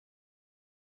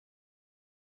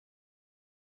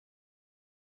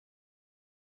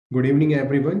Good evening,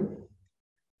 everyone.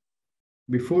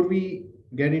 Before we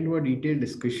get into a detailed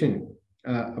discussion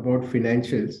about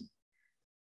financials,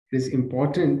 it is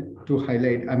important to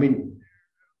highlight,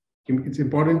 it's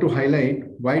important to highlight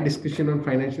why discussion on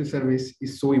financial service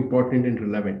is so important and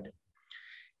relevant.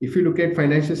 If you look at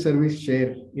financial service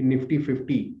share in Nifty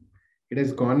 50, it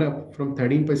has gone up from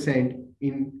 13%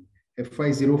 in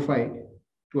FY05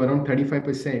 to around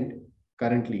 35%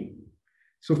 currently.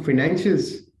 So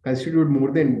financials constitute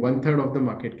more than one third of the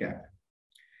market cap.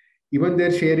 Even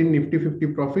their share in Nifty 50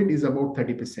 profit is about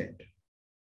 30%.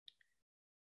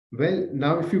 Well,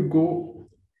 now if you go,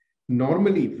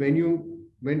 normally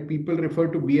when people refer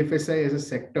to BFSI as a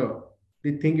sector,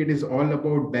 they think it is all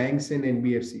about banks and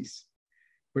NBFCs.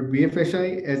 But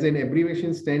BFSI as an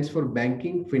abbreviation stands for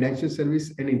banking, financial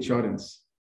service, and insurance.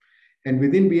 And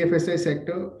within BFSI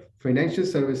sector, financial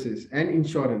services and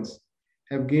insurance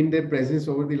have gained their presence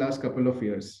over the last couple of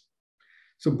years.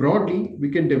 So broadly, we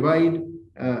can divide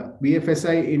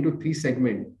BFSI into three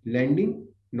segments: lending,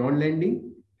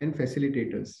 non-lending, and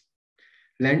facilitators.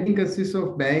 Lending consists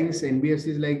of banks,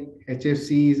 NBFCs like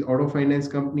HFCs, auto finance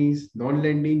companies.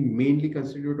 Non-lending mainly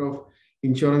constitute of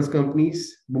insurance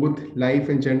companies, both life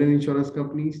and general insurance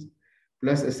companies,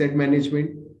 plus asset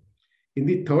management. In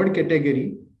the third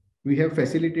category, we have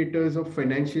facilitators of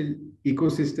financial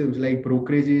ecosystems like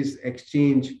brokerages,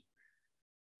 exchange,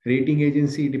 rating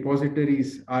agency,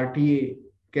 depositories, RTA,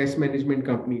 cash management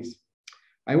companies.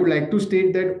 I would like to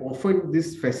state that often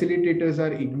these facilitators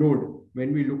are ignored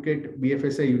when we look at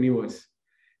BFSI universe,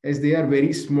 as they are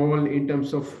very small in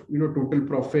terms of total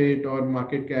profit or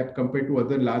market cap compared to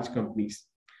other large companies.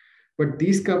 But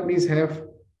these companies have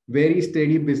very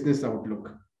steady business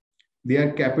outlook. They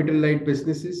are capital light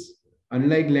businesses.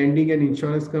 Unlike lending and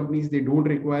insurance companies, they don't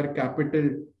require capital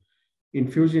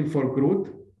infusion for growth.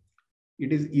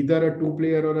 It is either a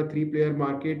two-player or a three-player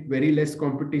market, very less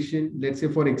competition. Let's say,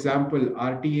 for example,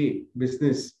 RTA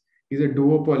business is a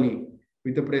duopoly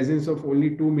with the presence of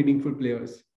only two meaningful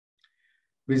players.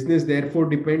 Business therefore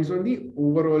depends on the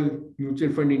overall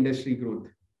mutual fund industry growth.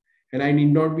 And I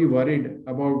need not be worried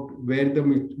about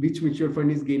which mutual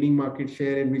fund is gaining market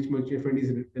share and which mutual fund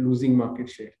is losing market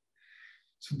share.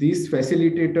 So these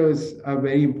facilitators are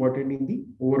very important in the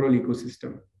overall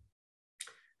ecosystem.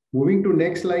 Moving to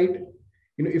next slide.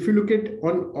 If you look at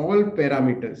on all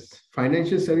parameters,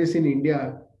 financial service in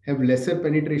India have lesser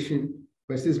penetration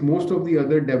versus most of the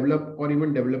other developed or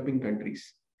even developing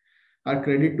countries. Our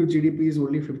credit to GDP is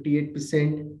only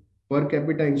 58%. Per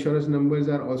capita insurance numbers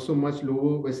are also much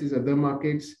lower versus other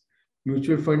markets.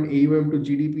 Mutual fund AUM to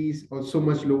GDP is also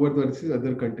much lower versus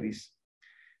other countries.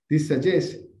 This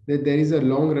suggests that there is a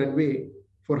long runway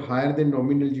for higher than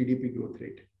nominal GDP growth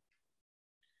rate.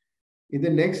 In the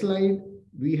next slide,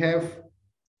 we have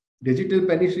digital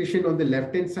penetration on the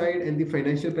left-hand side and the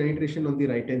financial penetration on the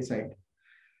right-hand side.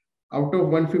 Out of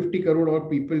 150 crore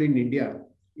odd people in India,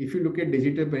 if you look at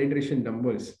digital penetration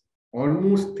numbers,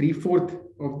 almost 3/4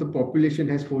 of the population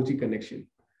has 4G connection.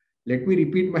 Let me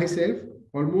repeat myself,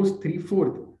 almost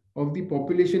 3/4 of the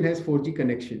population has 4G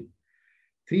connection.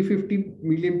 350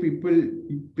 million people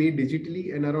pay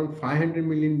digitally and around 500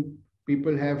 million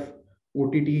people have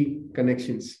OTT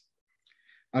connections.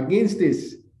 Against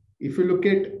this, if you look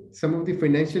at some of the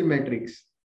financial metrics,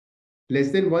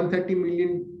 less than 130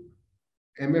 million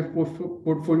MF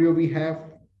portfolio we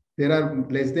have. There are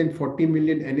less than 40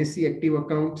 million NSE active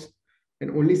accounts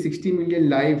and only 60 million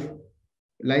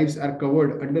lives are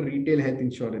covered under retail health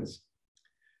insurance.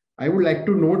 I would like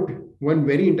to note one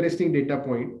very interesting data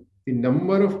point. The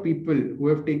number of people who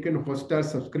have taken Hotstar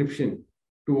subscription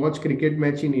to watch cricket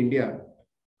match in India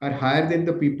are higher than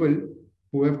the people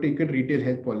who have taken retail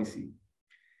health policy.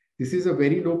 This is a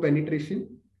very low penetration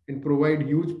and provide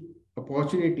huge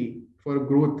opportunity for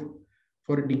growth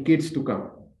for decades to come.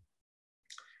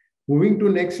 Moving to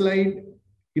next slide,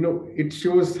 it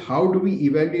shows how do we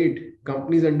evaluate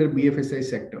companies under BFSI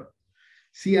sector.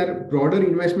 See, our broader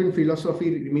investment philosophy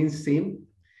remains same.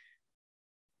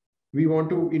 We want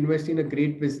to invest in a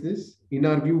great business. In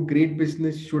our view, great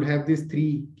business should have these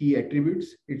three key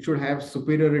attributes. It should have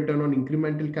superior return on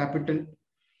incremental capital.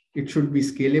 It should be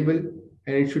scalable,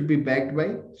 and it should be backed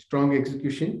by strong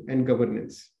execution and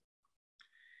governance.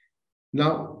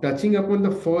 Now, touching upon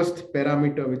the first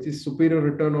parameter, which is superior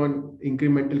return on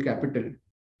incremental capital.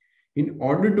 In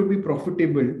order to be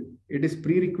profitable, it is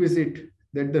prerequisite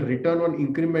that the return on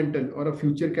incremental or a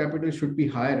future capital should be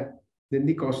higher than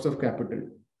the cost of capital.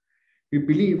 We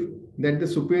believe that the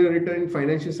superior return in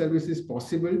financial services is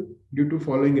possible due to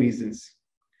following reasons.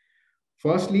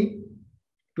 Firstly,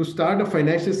 to start a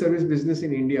financial service business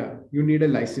in India, you need a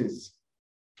license.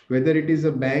 Whether it is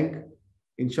a bank,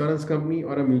 insurance company,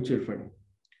 or a mutual fund.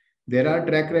 There are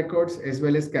track records as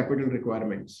well as capital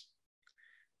requirements.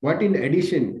 But in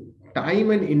addition,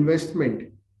 time and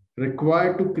investment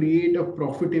required to create a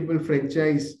profitable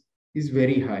franchise is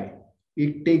very high.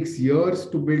 It takes years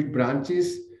to build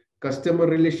branches, customer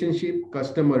relationship,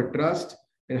 customer trust,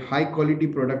 and high quality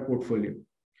product portfolio.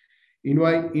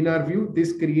 In our view,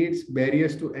 this creates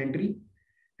barriers to entry,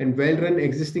 and well-run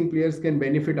existing players can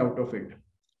benefit out of it.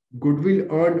 Goodwill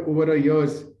earned over a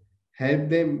years help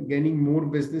them gaining more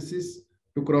businesses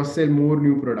to cross-sell more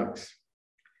new products.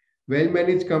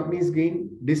 Well-managed companies gain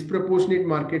disproportionate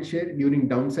market share during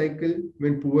down cycle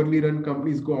when poorly run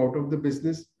companies go out of the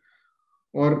business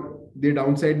or they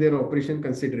downside their operation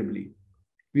considerably.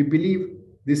 We believe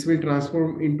this will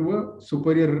transform into a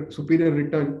superior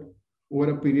return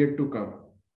over a period to come.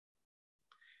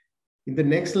 In the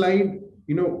next slide,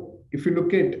 if you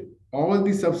look at all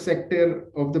the subsector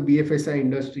of the BFSI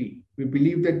industry, we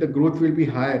believe that the growth will be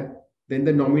higher than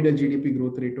the nominal GDP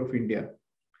growth rate of India.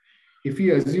 If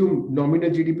we assume nominal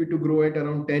GDP to grow at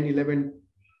around 10-11%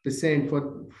 for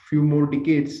a few more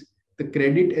decades, the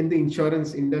credit and the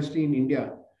insurance industry in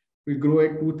India will grow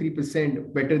at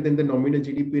 2-3% better than the nominal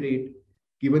GDP rate,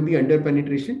 given the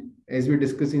under-penetration, as we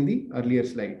discussed in the earlier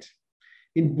slides.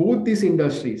 In both these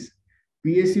industries,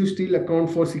 PSU still account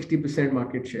for 60%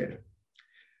 market share.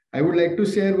 I would like to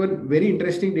share one very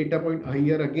interesting data point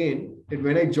here again, that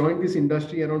when I joined this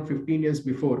industry around 15 years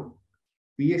before,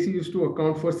 PSU used to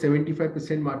account for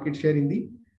 75% market share in the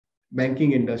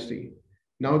banking industry.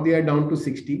 Now they are down to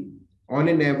 60. On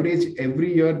an average,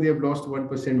 every year they have lost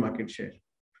 1% market share.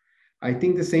 I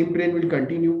think the same trend will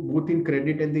continue both in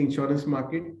credit and the insurance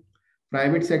market.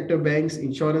 Private sector banks,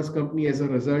 insurance company as a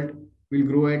result will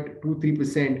grow at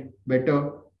 2-3%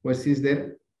 better versus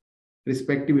their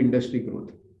respective industry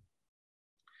growth.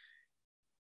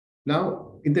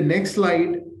 Now, in the next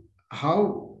slide,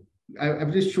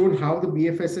 I've just shown how the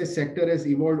BFSI sector has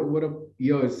evolved over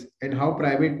years and how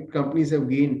private companies have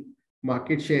gained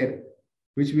market share,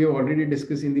 which we have already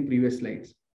discussed in the previous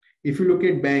slides. If you look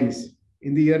at banks,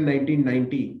 in the year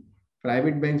 1990,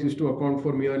 private banks used to account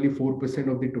for merely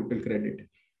 4% of the total credit.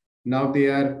 Now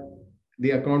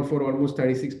they account for almost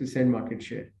 36% market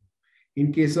share.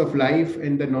 In case of life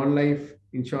and the non-life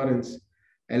insurance,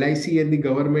 LIC and the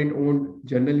government-owned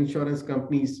general insurance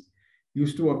companies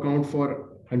used to account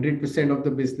for 100% of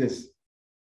the business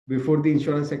before the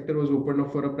insurance sector was opened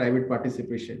up for a private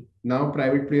participation. Now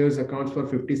private players account for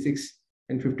 56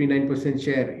 and 59%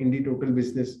 share in the total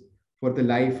business for the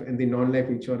life and the non-life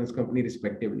insurance company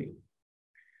respectively.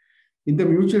 In the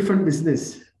mutual fund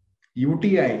business,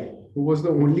 UTI, who was the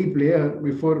only player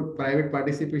before private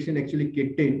participation actually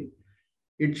kicked in,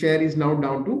 its share is now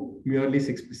down to merely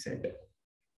 6%.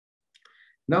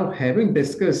 Now, having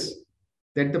discussed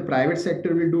that the private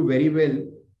sector will do very well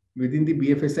within the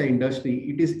BFSI industry,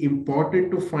 it is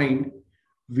important to find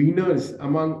winners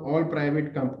among all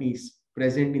private companies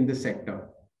present in the sector.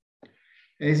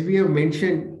 As we have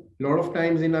mentioned a lot of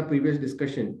times in our previous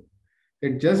discussion,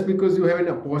 that just because you have an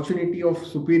opportunity of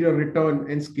superior return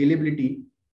and scalability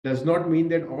does not mean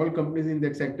that all companies in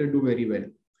that sector do very well.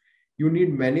 You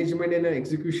need management and an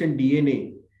execution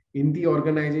DNA in the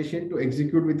organization to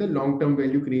execute with a long-term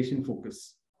value creation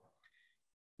focus.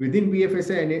 Within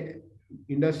BFSI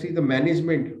industry, the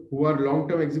management who are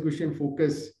long-term execution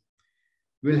focus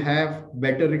will have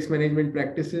better risk management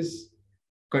practices,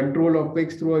 control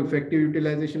OpEx through effective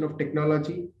utilization of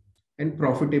technology, and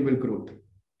profitable growth.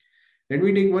 Let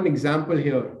me take one example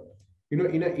here.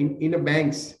 In a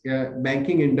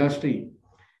banking industry,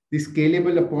 the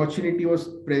scalable opportunity was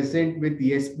present with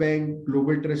Yes Bank,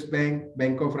 Global Trust Bank,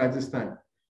 Bank of Rajasthan.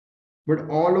 But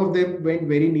all of them went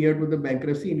very near to the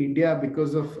bankruptcy. In India,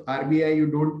 because of RBI, you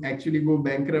don't actually go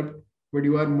bankrupt, but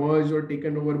you are merged or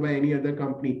taken over by any other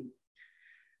company,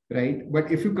 right? But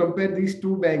if you compare these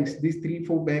two banks, these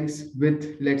 3-4 banks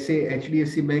with, let's say,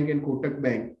 HDFC Bank and Kotak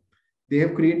Bank, they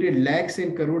have created lakhs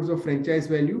and crores of franchise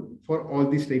value for all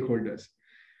the stakeholders.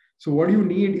 So what you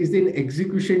need is an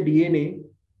execution DNA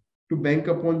to bank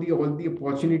upon all the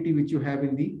opportunity which you have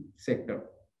in the sector.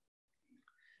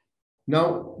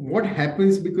 Now, what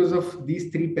happens because of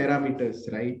these 3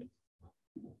 parameters, right?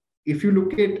 If you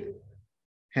look at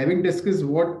having discussed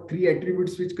what 3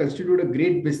 attributes which constitute a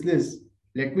great business,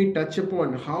 let me touch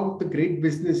upon how the great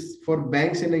business for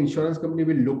banks and an insurance company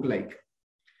will look like.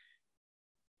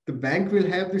 The bank will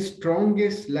have the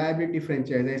strongest liability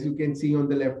franchise, as you can see on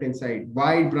the left-hand side,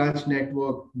 wide branch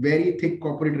network, very thick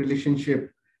corporate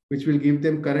relationship, which will give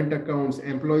them current accounts,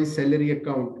 employee salary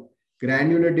account,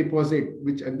 granular deposit,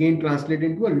 which again translate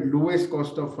into a lowest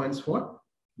cost of funds for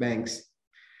banks.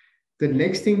 The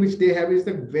next thing which they have is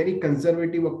the very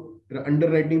conservative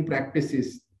underwriting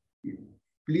practices.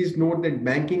 Please note that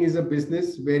banking is a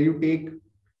business where you take,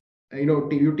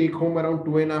 you take home around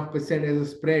 2.5% as a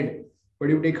spread, but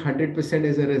you take 100%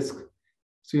 as a risk.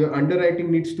 So your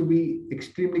underwriting needs to be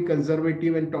extremely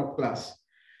conservative and top class.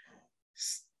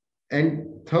 And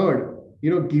third,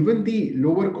 given the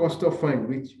lower cost of fund,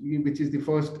 which is the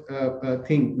first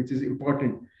thing which is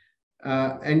important,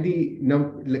 and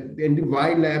the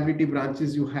wide liability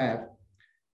branches you have,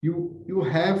 you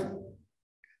have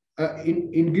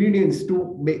ingredients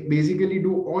to basically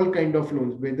do all kind of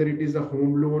loans, whether it is a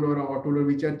home loan or an auto loan,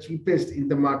 which are cheapest in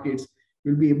the markets.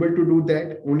 You'll be able to do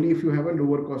that only if you have a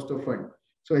lower cost of fund.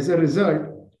 So as a result,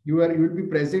 you will be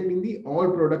present in the all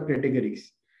product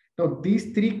categories. Now,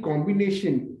 these three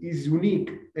combination is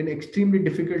unique and extremely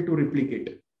difficult to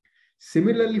replicate.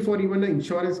 Similarly, for even an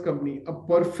insurance company, a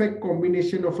perfect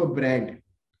combination of a brand,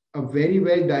 a very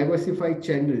well diversified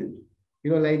channel,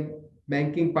 like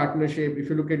banking partnership. If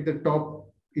you look at the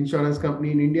top insurance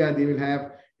company in India, they will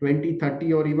have 20,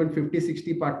 30, or even 50,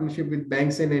 60 partnership with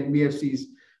banks and NBFCs,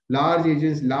 large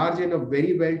agents, large and a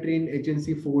very well-trained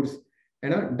agency force,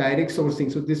 and a direct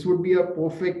sourcing. So this would be a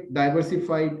perfect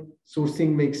diversified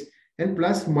sourcing mix, and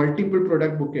plus multiple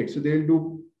product bouquets. So they'll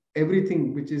do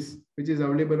everything which is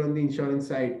available on the insurance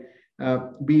side,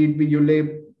 be it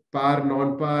ULIP, par,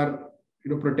 non-par,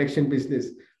 protection business.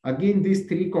 Again, these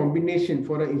three combination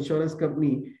for an insurance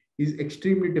company is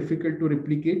extremely difficult to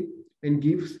replicate and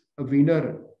gives a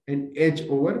winner an edge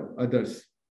over others.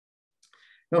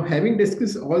 Now, having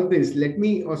discussed all this, let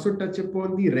me also touch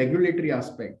upon the regulatory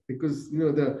aspect, because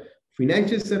the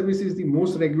financial service is the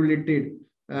most regulated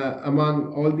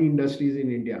among all the industries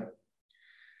in India.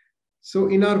 So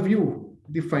in our view,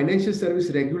 the financial service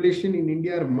regulation in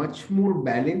India are much more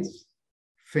balanced,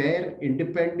 fair,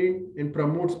 independent, and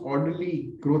promotes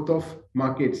orderly growth of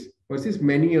markets versus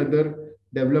many other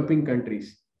developing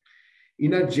countries.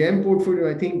 In our GEM portfolio,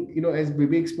 I think, as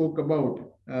Vivek spoke about,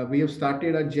 we have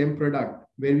started a GEM product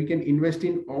where we can invest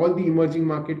in all the emerging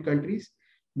market countries.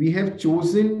 We have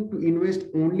chosen to invest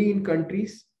only in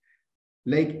countries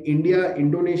like India,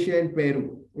 Indonesia, and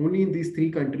Peru, only in these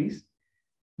three countries,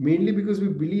 mainly because we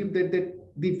believe that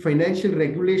the financial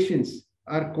regulations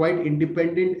are quite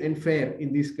independent and fair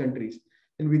in these countries.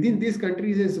 And within these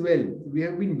countries as well, we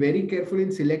have been very careful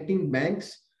in selecting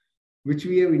banks which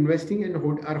we are investing, and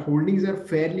our holdings are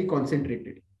fairly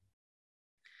concentrated.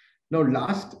 Now,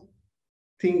 last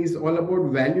thing is all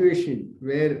about valuation,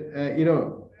 where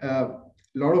a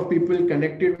lot of people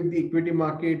connected with the equity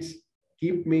markets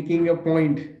keep making a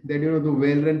point that the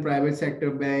well-run private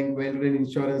sector bank, well-run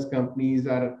insurance companies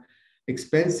are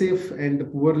expensive, and the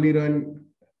poorly run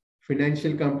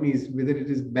financial companies, whether it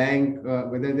is bank,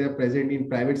 whether they are present in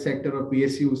private sector or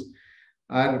PSUs,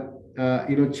 are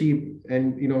cheap,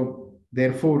 and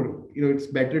therefore it's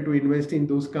better to invest in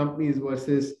those companies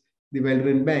versus the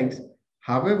well-run banks.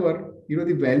 However,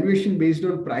 the valuation based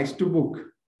on price to book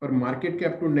or market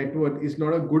cap to net worth is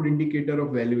not a good indicator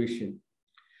of valuation.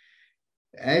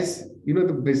 As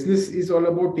the business is all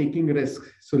about taking risk,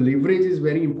 so leverage is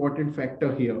very important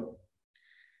factor here.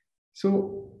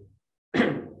 So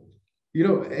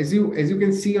as you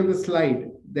can see on the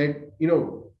slide, that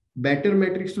better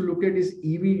metrics to look at is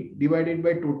EV divided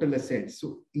by total assets.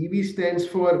 So EV stands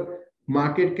for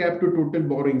market cap to total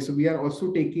borrowing. So we are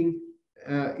also taking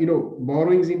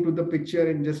borrowings into the picture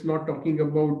and just not talking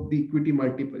about the equity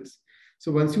multiples.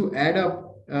 So once you add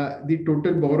up the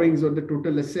total borrowings or the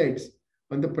total assets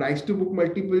on the price to book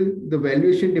multiple, the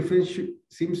valuation difference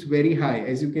seems very high.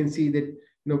 As you can see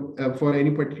that for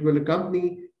any particular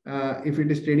company, if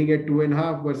it is trading at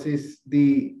 2.5 versus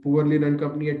the poorly run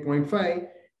company at 0.5,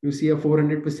 you see a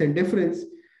 400% difference.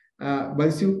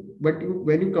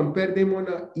 When you compare them on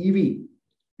a EV,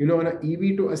 on an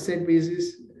EV to asset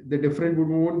basis, the difference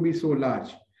won't be so large.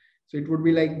 So it would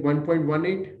be like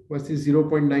 1.18 versus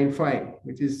 0.95,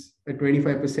 which is a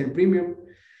 25% premium.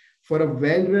 For a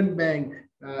well-run bank,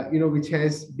 which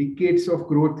has decades of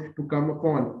growth to come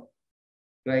upon,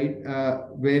 right,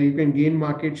 where you can gain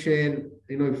market share,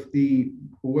 if the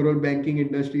overall banking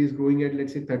industry is growing at,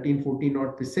 let's say, 13, 14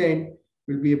 odd percent,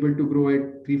 will be able to grow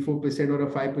at 3-4% or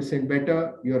a 5%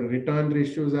 better. Your return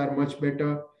ratios are much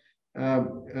better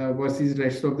versus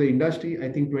rest of the industry.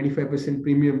 I think 25%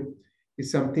 premium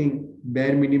is something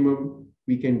bare minimum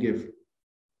we can give.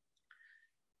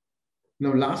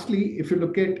 Now, lastly, if you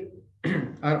look at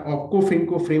our OpCo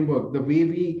FinCo framework, the way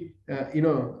we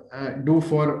do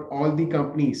for all the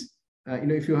companies,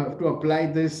 if you have to apply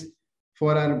this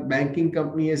for our banking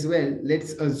company as well,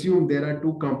 let's assume there are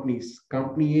two companies,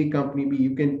 company A, company B.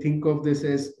 You can think of this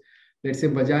as let's say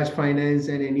Bajaj Finance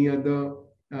and any other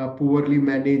poorly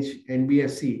managed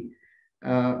NBFC.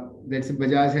 Let's say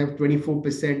Bajaj have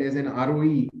 24% as an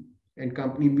ROE and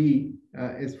company B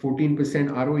is 14%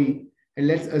 ROE. And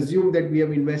let's assume that we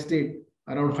have invested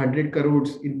around 100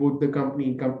 crores in both the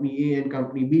company A and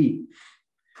company B.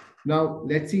 Now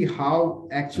let's see how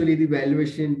actually the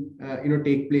valuation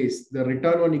take place. The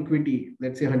return on equity,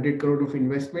 let's say 100 crore of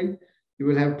investment, you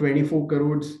will have 24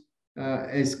 crores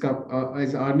as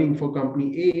earning for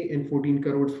company A and 14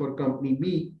 crores for company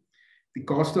B. The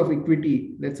cost of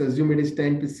equity, let's assume it is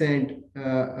 10%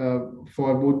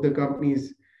 for both the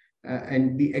companies,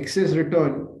 and the excess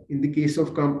return in the case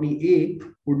of company A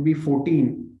would be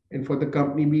 14, and for the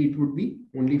company B it would be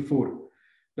only 4.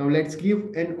 Now let's give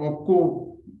an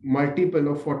OpCo multiple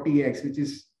of 40x, which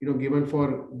is given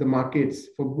for the markets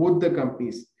for both the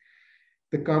companies.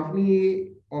 The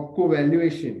company A OpCo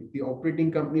valuation, the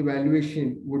operating company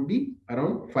valuation would be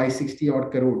around 560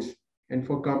 odd crores, and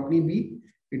for company B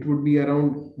it would be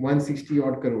around 160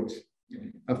 odd crores.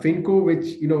 A FinCo,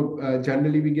 which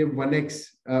generally we give 1x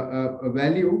a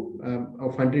value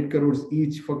of 100 crores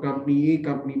each for company A,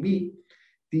 company B.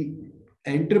 The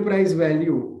enterprise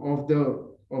value of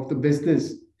the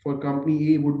business for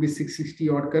company A would be 660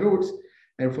 odd crores,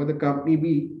 and for the company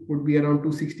B would be around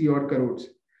 260 odd crores.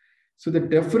 So the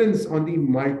difference on the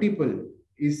multiple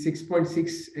is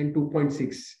 6.6 and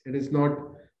 2.6. It is not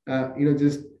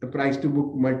just a price to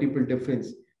book multiple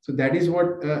difference. So that is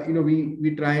what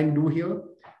we try and do here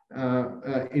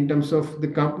in terms of the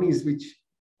companies which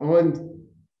earn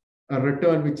a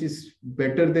return which is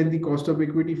better than the cost of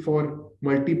equity for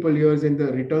multiple years and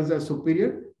the returns are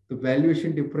superior. The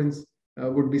valuation difference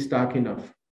would be stark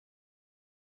enough.